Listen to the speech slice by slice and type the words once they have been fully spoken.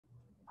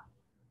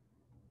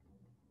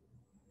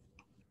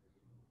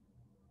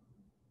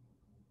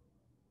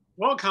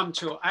Welcome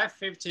to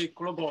F50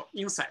 Global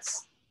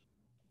Insights.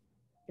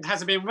 It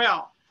has been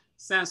well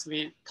since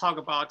we talked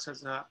about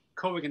the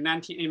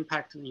COVID-19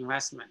 impact on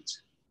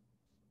investment.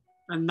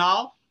 And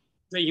now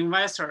the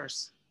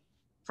investors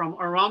from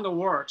around the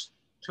world,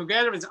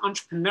 together with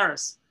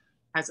entrepreneurs,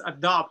 has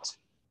adopted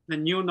the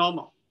new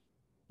normal.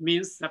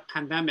 Means the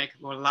pandemic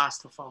will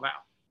last for a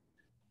while.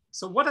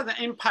 So what are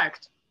the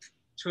impact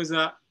to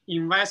the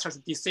investors'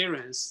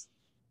 decisions,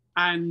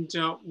 and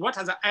what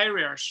are the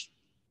areas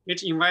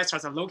which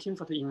investors are looking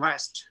for to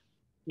invest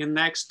in the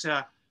next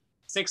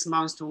 6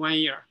 months to 1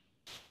 year?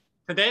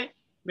 Today,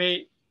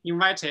 we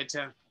invited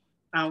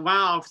one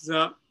of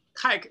the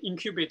tech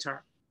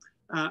incubator,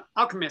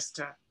 Archimedes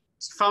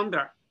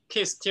founder,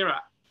 Teare,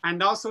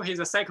 and also he's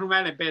a Silicon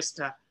Valley-based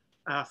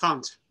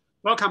fund.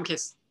 Welcome,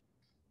 Keith.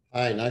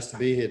 Hi, nice to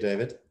be here,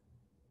 David.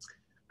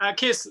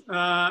 Keith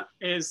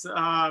is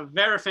a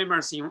very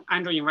famous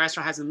angel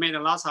investor, has made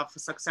a lot of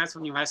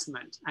successful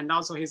investment, and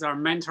also he's our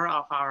mentor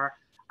of our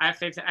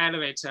F50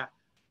 Elevator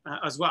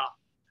as well.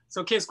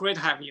 So Keith, great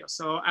to have you.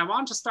 So I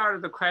want to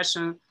start the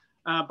question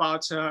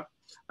about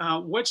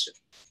which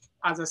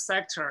are the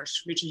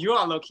sectors which you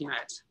are looking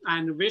at,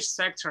 and which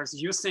sectors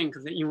you think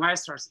the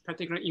investors,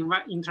 particularly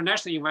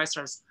international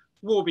investors,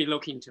 will be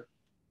looking to.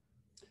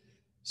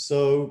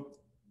 So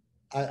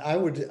I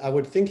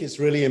would think it's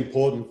really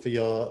important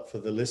for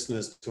the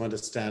listeners to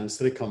understand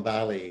Silicon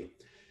Valley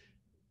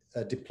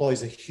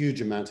deploys a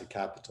huge amount of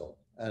capital,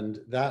 and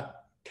that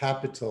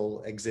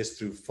capital exists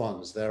through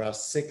funds. There are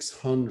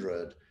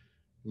 600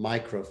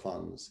 micro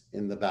funds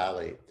in the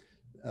Valley.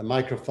 A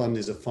micro fund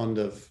is a fund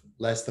of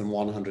less than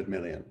 100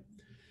 million.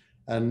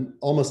 And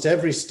almost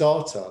every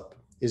startup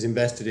is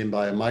invested in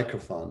by a micro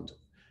fund.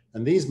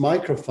 And these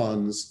micro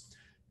funds,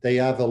 they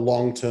have a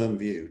long-term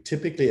view,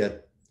 typically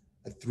a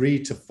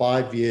 3 to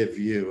 5 year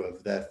view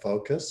of their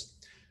focus.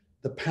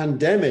 The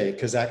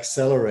pandemic has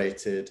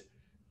accelerated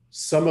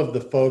some of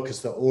the focus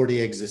that already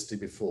existed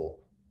before.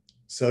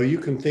 So you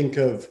can think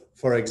of,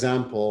 for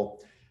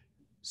example,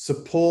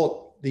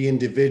 support the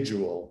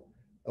individual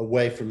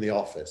away from the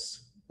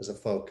office as a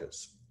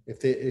focus. If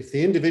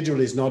the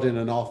individual is not in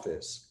an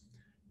office,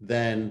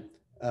 then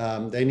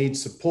they need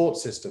support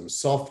systems,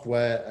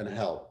 software, and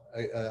help.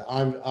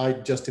 I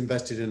just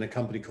invested in a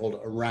company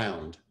called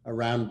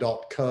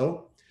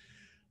Around.co.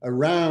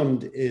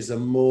 Around is a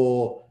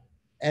more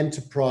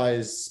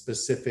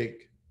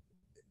enterprise-specific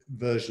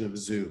version of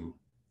Zoom.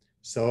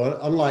 So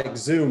unlike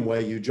Zoom,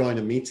 where you join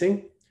a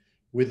meeting,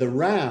 with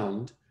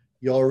Around,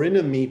 you're in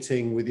a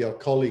meeting with your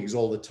colleagues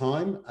all the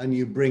time, and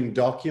you bring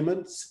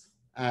documents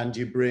and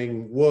you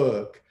bring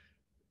work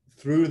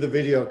through the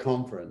video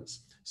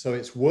conference. So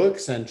it's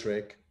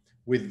work-centric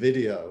with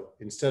video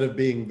instead of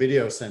being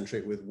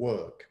video-centric with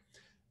work.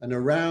 And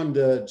Around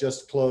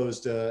just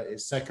closed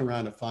its second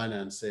round of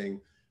financing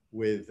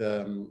with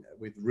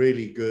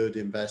really good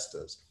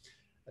investors,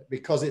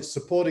 because it's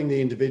supporting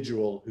the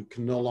individual who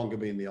can no longer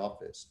be in the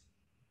office.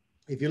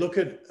 If you look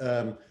at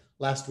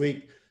last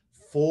week,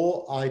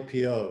 4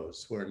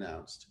 IPOs were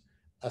announced: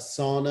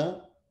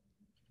 Asana,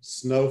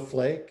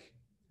 Snowflake,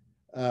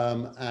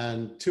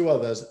 and 2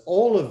 others.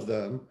 All of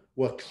them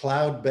were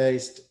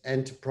cloud-based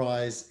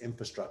enterprise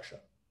infrastructure.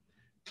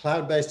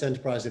 Cloud-based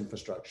enterprise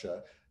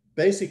infrastructure,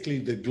 basically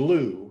the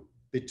glue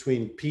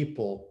between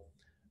people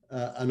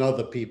and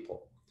other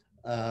people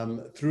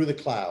through the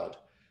cloud.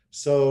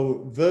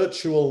 So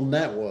virtual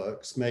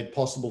networks made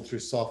possible through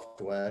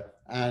software,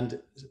 and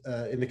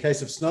in the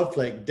case of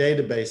Snowflake,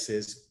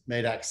 databases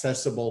made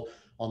accessible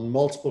on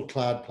multiple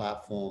cloud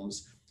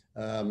platforms.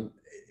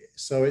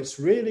 So it's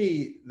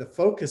really, the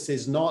focus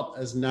is not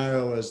as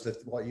narrow as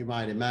what you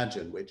might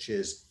imagine, which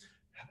is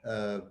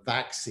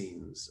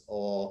vaccines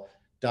or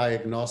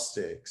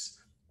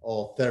diagnostics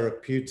or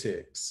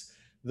therapeutics.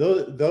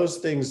 Those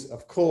things,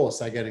 of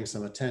course, are getting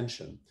some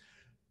attention.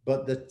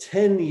 But the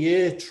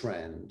 10-year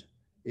trend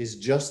is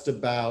just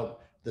about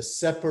the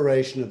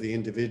separation of the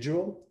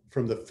individual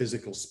from the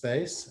physical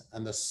space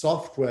and the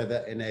software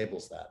that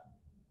enables that.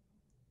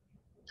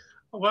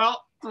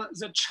 Well,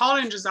 the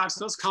challenge is that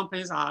those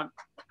companies are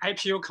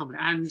IPO company,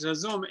 and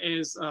Zoom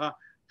is a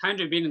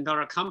 $100 billion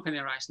company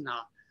right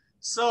now.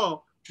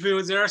 So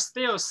will there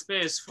still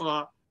space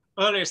for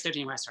earlier stage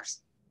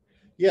investors?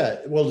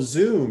 Yeah, well,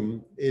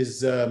 Zoom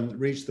is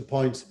reached the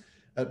point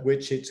at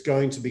which it's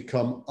going to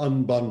become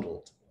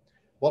unbundled.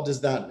 What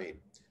does that mean?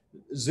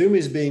 Zoom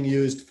is being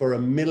used for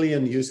 1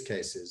 million use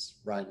cases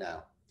right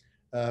now.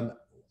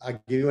 I'll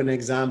give you an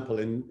example.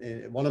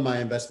 In one of my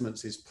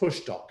investments is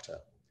Push Doctor.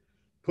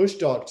 Push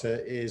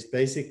Doctor is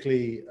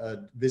basically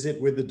a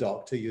visit with the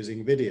doctor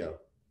using video.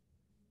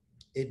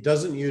 It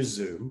doesn't use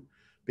Zoom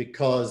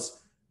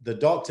because the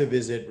doctor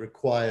visit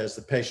requires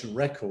the patient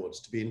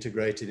records to be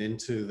integrated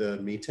into the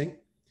meeting.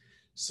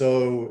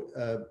 So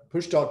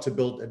Push Doctor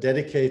built a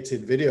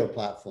dedicated video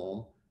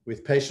platform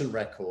with patient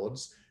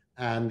records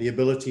and the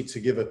ability to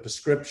give a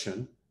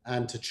prescription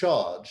and to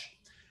charge.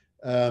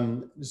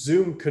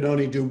 Zoom can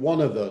only do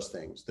one of those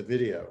things, the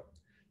video.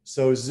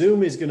 So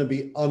Zoom is going to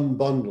be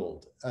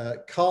unbundled.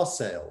 Car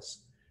sales.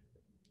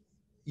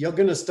 you're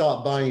going to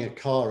start buying a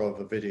car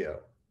over video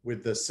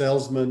with the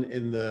salesman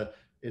in the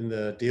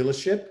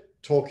dealership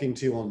talking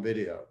to you on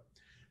video.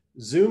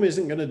 Zoom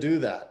isn't going to do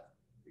that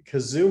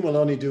because Zoom will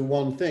only do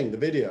one thing, the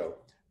video.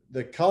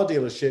 The car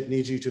dealership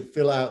needs you to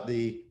fill out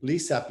the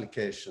lease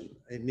application.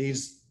 It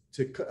needs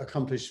to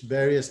accomplish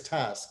various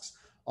tasks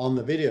on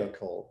the video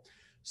call.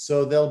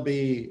 So there'll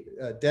be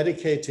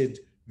dedicated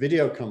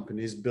video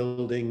companies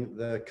building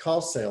the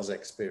car sales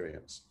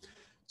experience.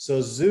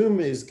 So Zoom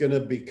is going to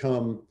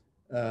become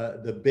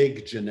the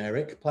big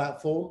generic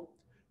platform,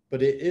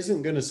 but it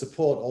isn't going to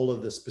support all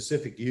of the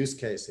specific use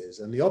cases.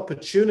 And the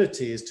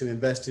opportunity is to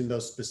invest in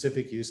those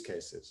specific use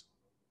cases.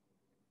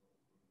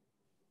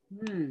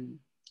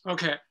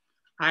 Okay,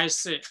 I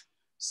see.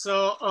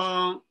 So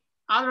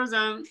other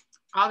than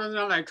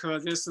like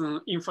this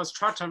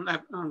infrastructure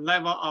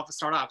level of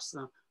startups,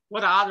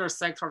 what other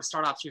sector of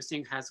startups you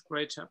think has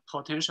great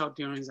potential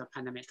during the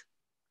pandemic?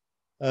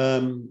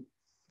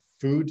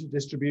 Food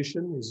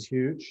distribution is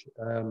huge.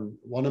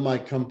 One of my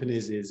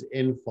companies is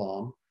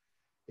InFarm.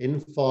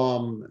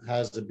 InFarm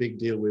has a big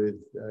deal with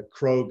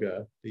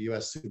Kroger, the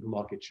US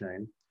supermarket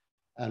chain,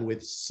 and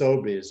with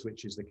Sobeys,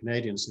 which is the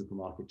Canadian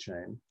supermarket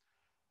chain.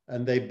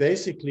 And they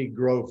basically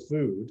grow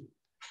food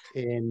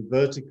in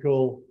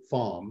vertical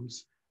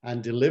farms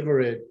and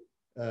deliver it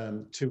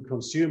to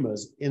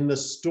consumers in the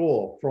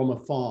store from a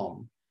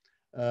farm.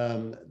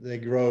 They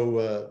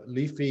grow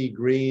leafy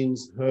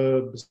greens,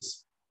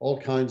 herbs, all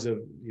kinds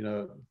of,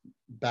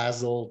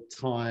 basil,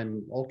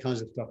 thyme, all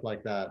kinds of stuff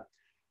like that.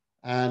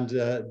 And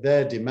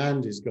their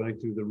demand is going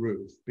through the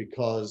roof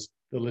because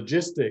the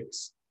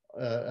logistics,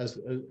 as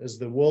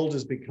the world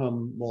has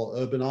become more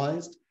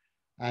urbanized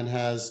and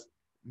has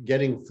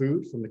getting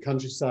food from the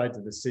countryside to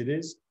the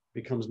cities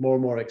becomes more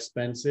and more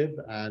expensive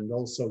and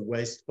also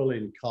wasteful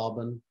in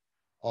carbon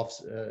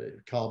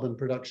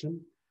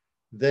production.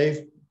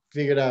 They've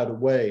figured out a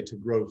way to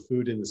grow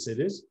food in the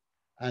cities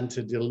and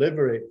to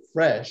deliver it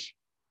fresh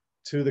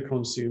to the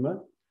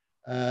consumer.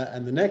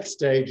 And the next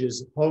stage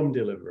is home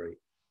delivery.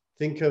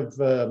 Think of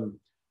the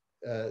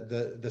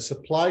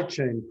supply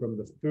chain from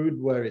the food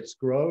where it's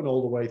grown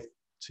all the way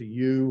to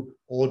you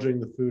ordering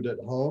the food at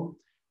home.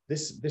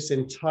 This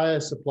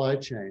entire supply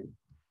chain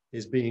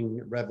is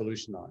being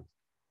revolutionized.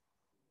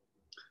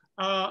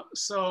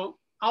 So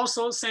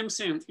also same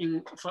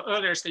thing for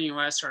earlier stage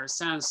investors,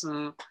 since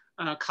there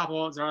are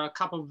a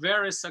couple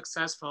very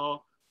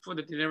successful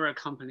food delivery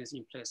companies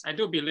in place. I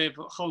do believe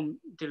home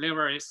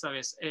delivery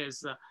service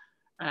is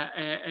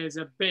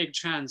a big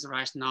trend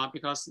right now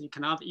because you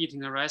cannot eat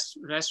in a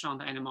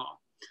restaurant anymore.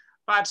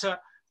 But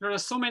there are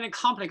so many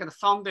companies that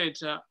founded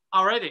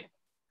already.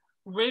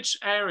 Which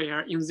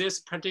area in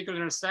this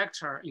particular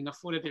sector in the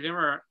food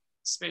delivery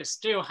space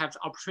still have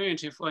the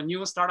opportunity for a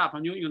new startup, a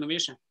new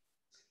innovation?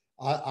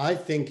 I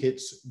think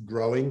it's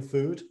growing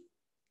food.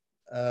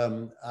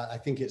 I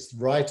think it's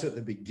right at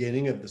the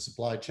beginning of the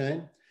supply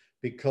chain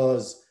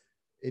because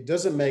it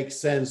doesn't make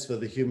sense for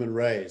the human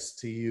race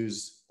to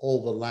use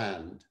all the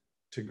land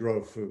to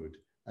grow food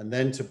and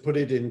then to put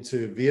it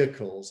into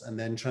vehicles and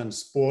then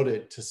transport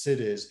it to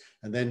cities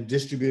and then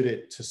distribute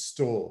it to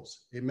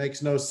stores. It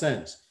makes no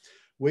sense.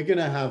 We're going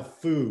to have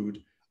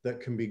food that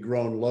can be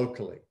grown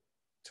locally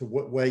to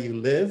where you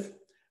live,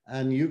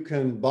 and you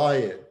can buy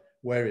it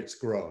where it's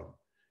grown.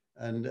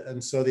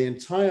 And so the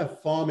entire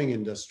farming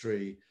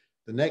industry,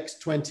 the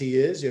next 20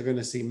 years, you're going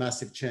to see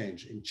massive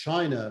change. In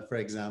China, for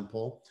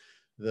example,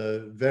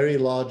 the very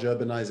large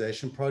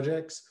urbanization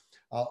projects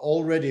are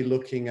already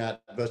looking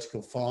at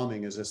vertical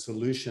farming as a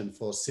solution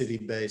for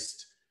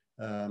city-based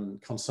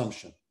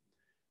consumption.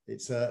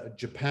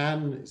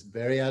 Japan is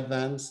very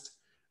advanced.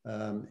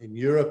 In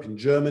Europe, in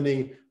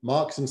Germany,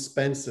 Marks and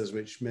Spencer's,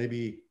 which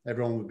maybe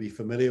everyone would be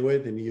familiar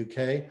with in the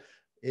UK,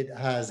 it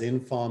has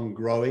in-farm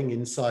growing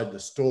inside the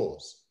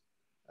stores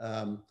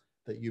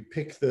that you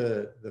pick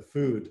the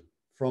food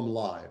from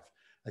live.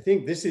 I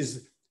think this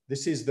is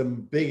the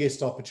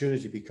biggest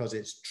opportunity because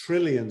it's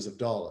trillions of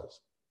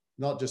dollars,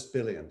 not just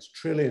billions,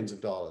 trillions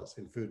of dollars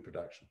in food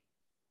production.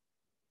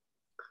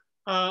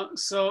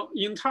 So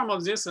in terms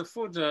of this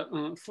food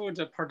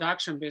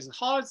production business,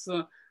 how is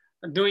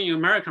doing in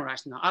America right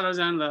now, other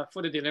than the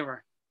food delivery?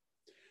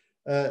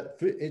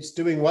 It's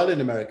doing well in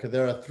America.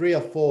 There are 3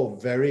 or 4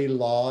 very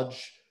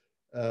large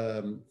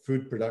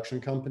food production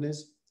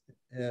companies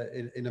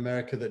in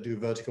America that do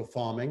vertical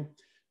farming.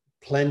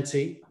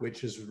 Plenty,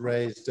 which has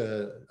raised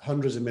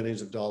hundreds of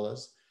millions of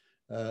dollars.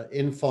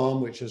 InFarm,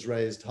 which has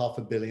raised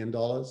 $500 million,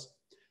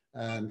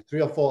 and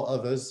 3 or 4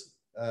 others,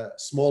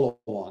 smaller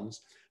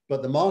ones.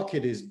 But the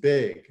market is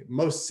big.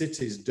 Most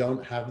cities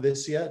don't have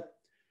this yet.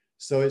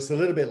 So it's a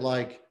little bit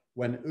like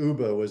when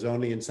Uber was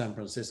only in San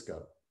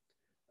Francisco.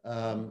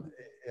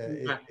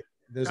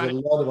 There's a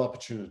lot of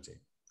opportunity.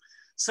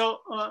 So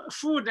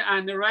food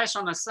and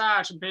restaurant are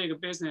such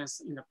big business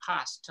in the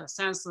past.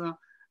 Since the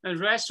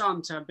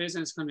restaurant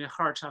business can be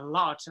hurt a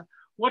lot,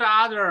 what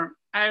other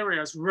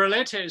areas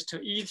related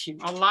to eating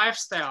or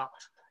lifestyle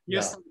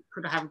you think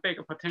could have big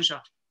potential?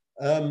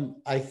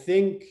 I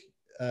think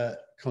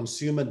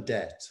consumer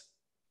debt.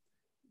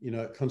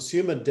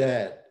 Consumer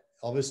debt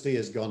obviously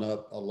has gone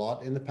up a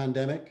lot in the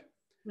pandemic.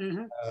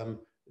 Mm-hmm.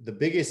 The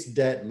biggest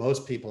debt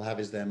most people have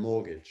is their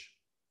mortgage.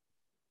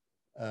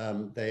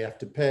 They have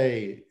to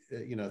pay,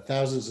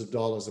 thousands of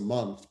dollars a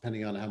month,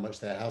 depending on how much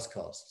their house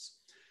costs.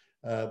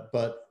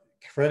 But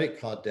credit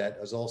card debt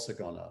has also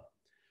gone up.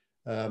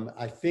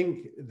 I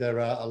think there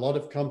are a lot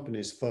of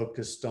companies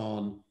focused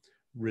on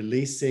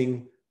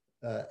releasing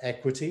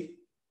equity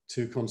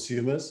to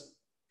consumers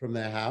from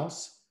their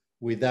house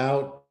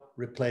without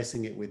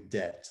replacing it with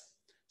debt.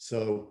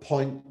 So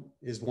Point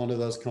is one of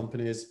those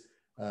companies.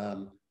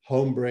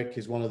 Homebrick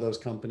is one of those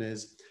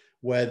companies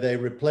where they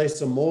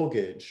replace a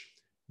mortgage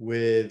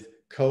with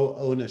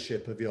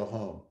co-ownership of your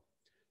home.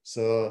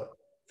 So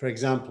for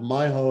example,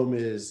 my home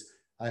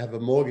I have a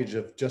mortgage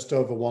of just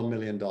over $1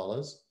 million.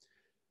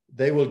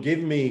 They will give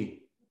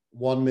me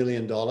 $1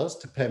 million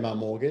to pay my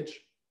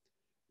mortgage.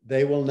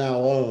 They will now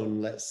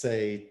own, let's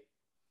say,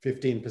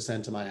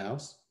 15% of my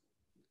house.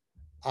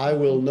 I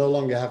will no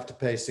longer have to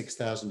pay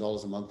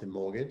 $6,000 a month in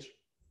mortgage.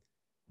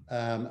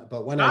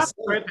 But when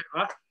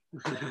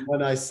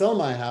I sell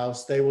my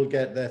house, they will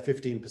get their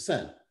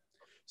 15%.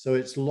 So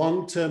it's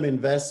long-term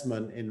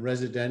investment in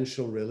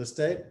residential real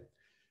estate,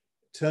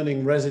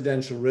 turning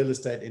residential real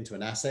estate into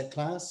an asset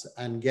class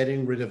and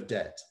getting rid of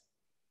debt.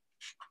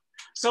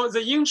 So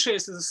the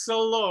interest is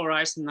so low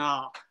right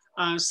now.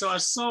 So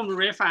assume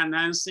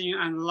refinancing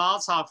and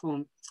lots of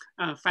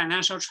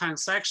financial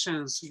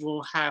transactions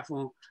will have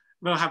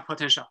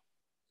potential.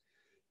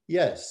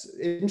 Yes,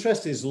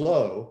 interest is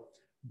low,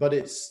 but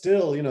it's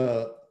still,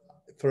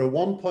 for a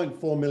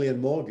 1.4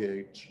 million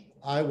mortgage,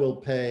 I will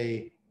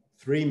pay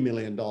 $3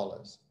 million.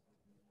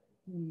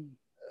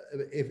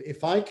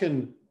 If I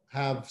can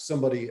have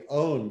somebody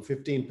own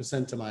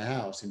 15% of my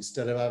house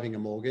instead of having a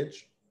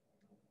mortgage,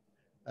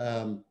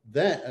 and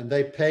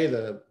they pay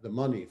the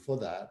money for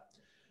that,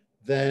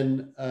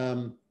 then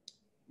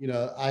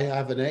I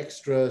have an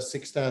extra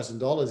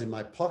 $6,000 in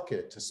my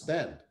pocket to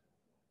spend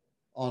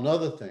on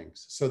other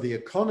things. So the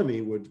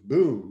economy would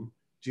boom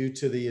due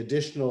to the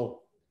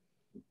additional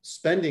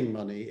spending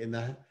money in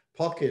the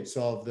pockets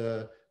of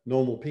the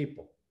normal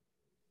people.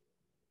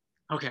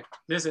 Okay,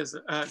 this is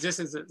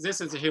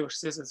huge.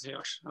 This is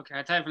huge. Okay,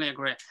 I definitely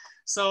agree.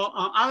 So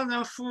other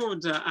than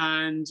food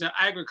and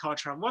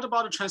agriculture, what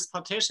about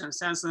transportation?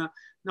 Since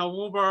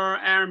now Uber,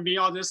 Airbnb,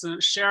 all this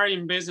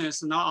sharing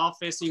business now are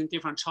facing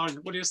different challenges.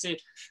 What do you see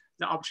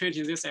the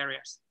opportunity in these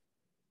areas?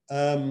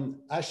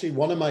 Actually,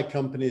 one of my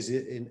companies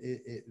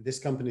this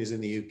company is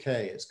in the UK.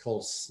 It's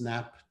called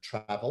Snap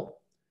Travel.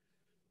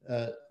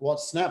 What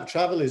Snap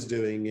Travel is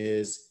doing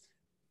is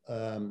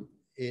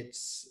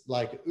it's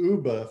like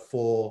Uber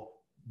for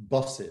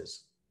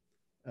buses,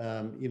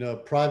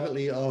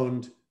 privately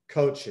owned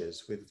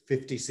coaches with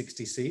 50,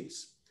 60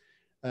 seats.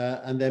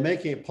 And they're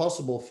making it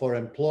possible for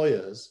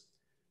employers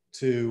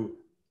to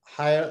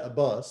hire a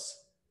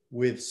bus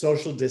with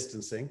social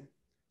distancing.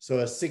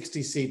 So a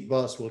 60-seat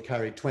bus will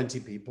carry 20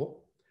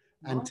 people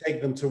and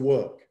take them to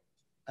work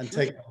and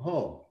take them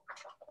home.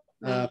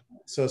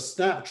 So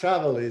Snap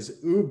Travel is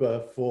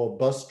Uber for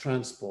bus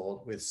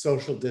transport with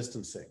social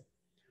distancing.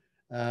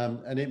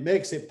 And it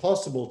makes it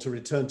possible to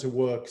return to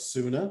work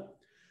sooner.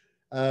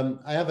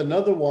 I have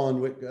another one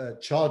with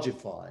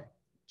Chargify.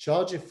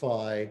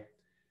 Chargify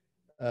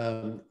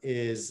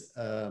is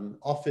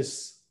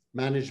office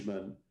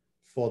management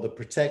for the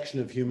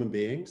protection of human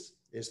beings.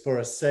 It's for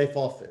a safe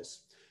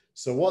office.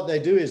 So what they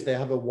do is they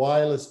have a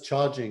wireless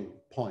charging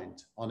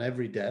point on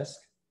every desk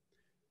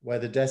where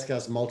the desk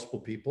has multiple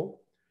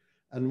people.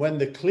 And when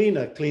the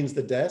cleaner cleans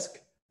the desk,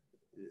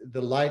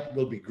 the light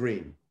will be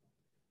green.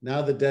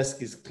 Now the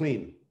desk is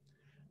clean.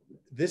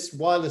 This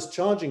wireless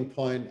charging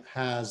point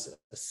has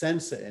a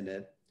sensor in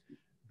it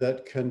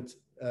that can,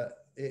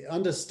 it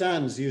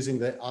understands using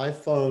the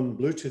iPhone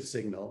Bluetooth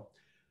signal,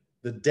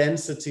 the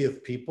density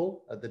of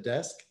people at the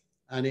desk,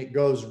 and it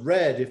goes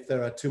red if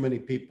there are too many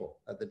people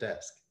at the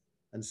desk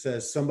and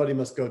says somebody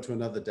must go to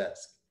another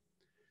desk.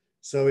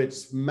 So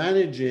it's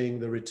managing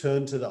the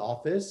return to the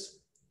office,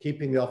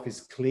 keeping the office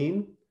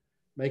clean,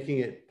 making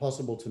it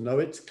possible to know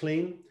it's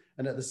clean.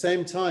 And at the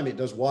same time, it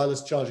does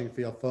wireless charging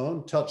for your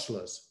phone,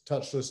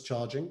 touchless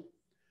charging.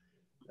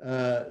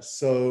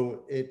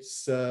 So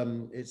it's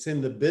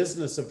in the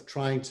business of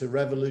trying to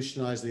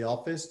revolutionize the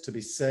office to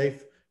be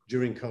safe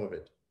during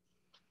COVID.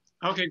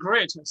 Okay,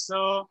 great.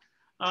 So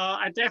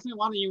I definitely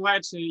want to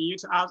invite you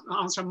to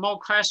answer more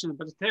questions,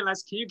 but today, can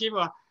you give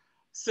a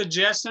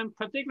suggestion,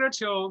 particularly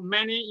to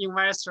many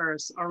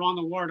investors around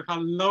the world who are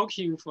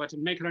looking for to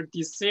make their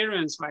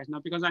decisions right now?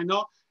 Because I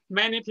know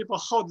many people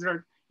hold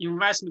their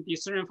investment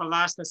decision for the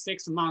last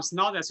 6 months.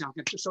 Now that's young.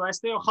 So I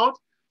still hold.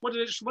 What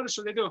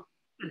should they do?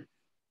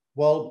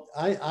 Well,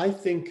 I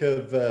think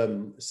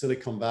of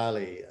Silicon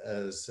Valley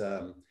as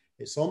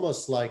it's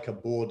almost like a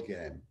board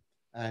game,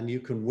 and you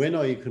can win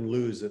or you can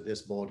lose at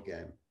this board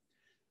game.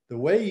 The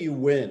way you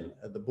win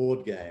at the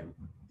board game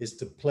is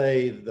to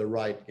play the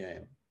right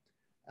game.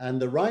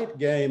 And the right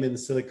game in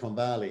Silicon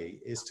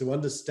Valley is to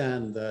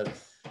understand that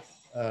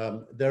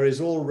there is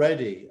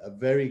already a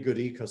very good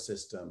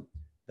ecosystem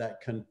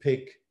that can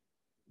pick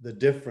the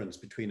difference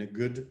between a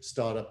good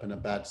startup and a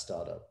bad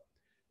startup.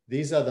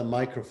 These are the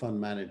microfund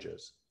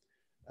managers.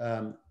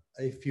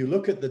 If you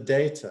look at the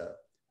data,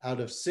 out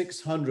of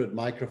 600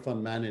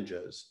 microfund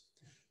managers,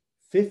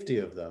 50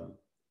 of them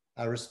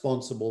are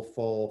responsible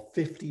for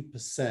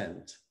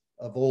 50%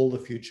 of all the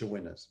future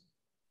winners.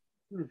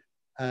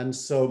 And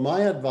so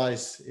my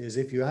advice is,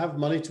 if you have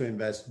money to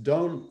invest,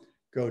 don't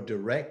go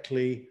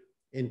directly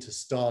into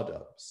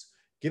startups.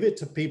 Give it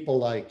to people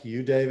like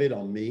you, David,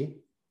 or me,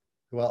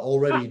 who are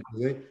already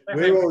doing,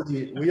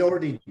 we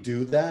already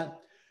do that.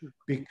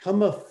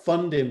 Become a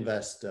fund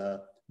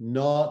investor,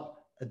 not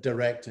a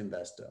direct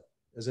investor.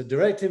 As a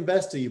direct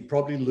investor, you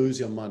probably lose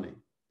your money.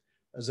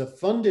 As a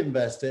fund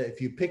investor, if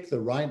you pick the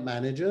right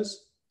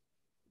managers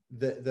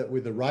that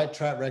with the right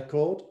track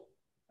record,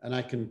 and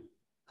I'm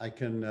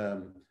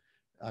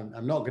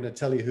not going to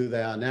tell you who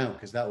they are now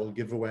because that will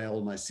give away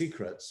all my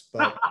secrets,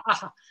 but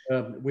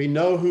we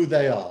know who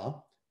they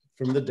are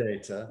from the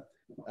data,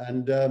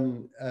 and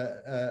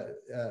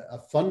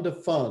a fund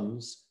of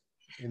funds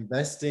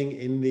investing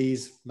in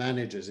these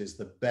managers is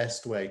the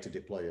best way to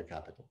deploy your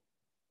capital.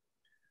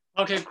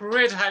 Okay,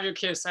 great to have you,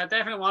 Keith. I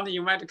definitely want to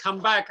invite you to come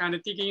back and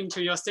dig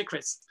into your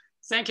secrets.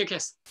 Thank you,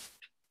 Keith.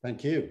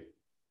 Thank you.